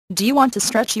Do you want to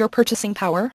stretch your purchasing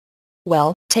power?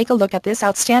 Well, take a look at this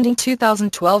outstanding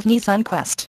 2012 Nissan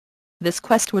Quest. This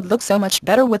Quest would look so much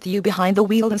better with you behind the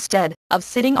wheel instead of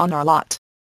sitting on our lot.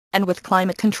 And with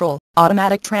climate control,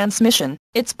 automatic transmission,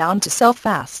 it's bound to sell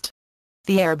fast.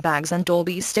 The airbags and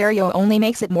Dolby stereo only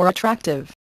makes it more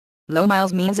attractive. Low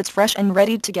miles means it's fresh and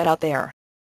ready to get out there.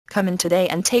 Come in today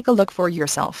and take a look for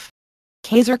yourself.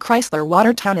 Kaiser Chrysler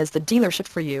Watertown is the dealership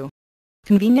for you.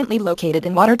 Conveniently located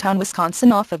in Watertown,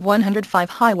 Wisconsin off of 105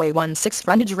 Highway 16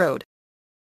 Frontage Road.